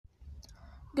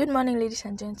Good morning, ladies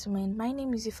and gentlemen. My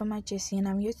name is Ifeoma Jesse, and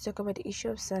I'm here to talk about the issue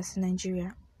of SARS in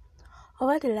Nigeria.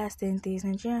 Over the last 10 days,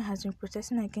 Nigeria has been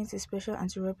protesting against a special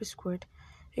anti-robbery squad,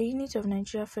 a unit of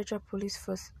Nigeria Federal Police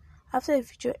Force, after a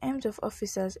video aimed of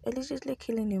officers allegedly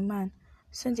killing a man.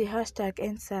 Soon the hashtag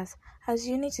 #EndSARS, as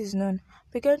the unit is known,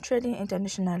 began trending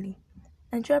internationally.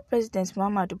 Nigeria President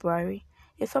Muhammadu Buhari,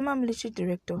 a former military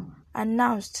director,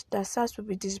 announced that SARS will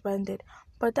be disbanded,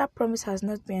 but that promise has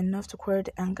not been enough to quell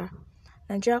the anger.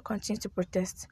 Nigeria continues to protest.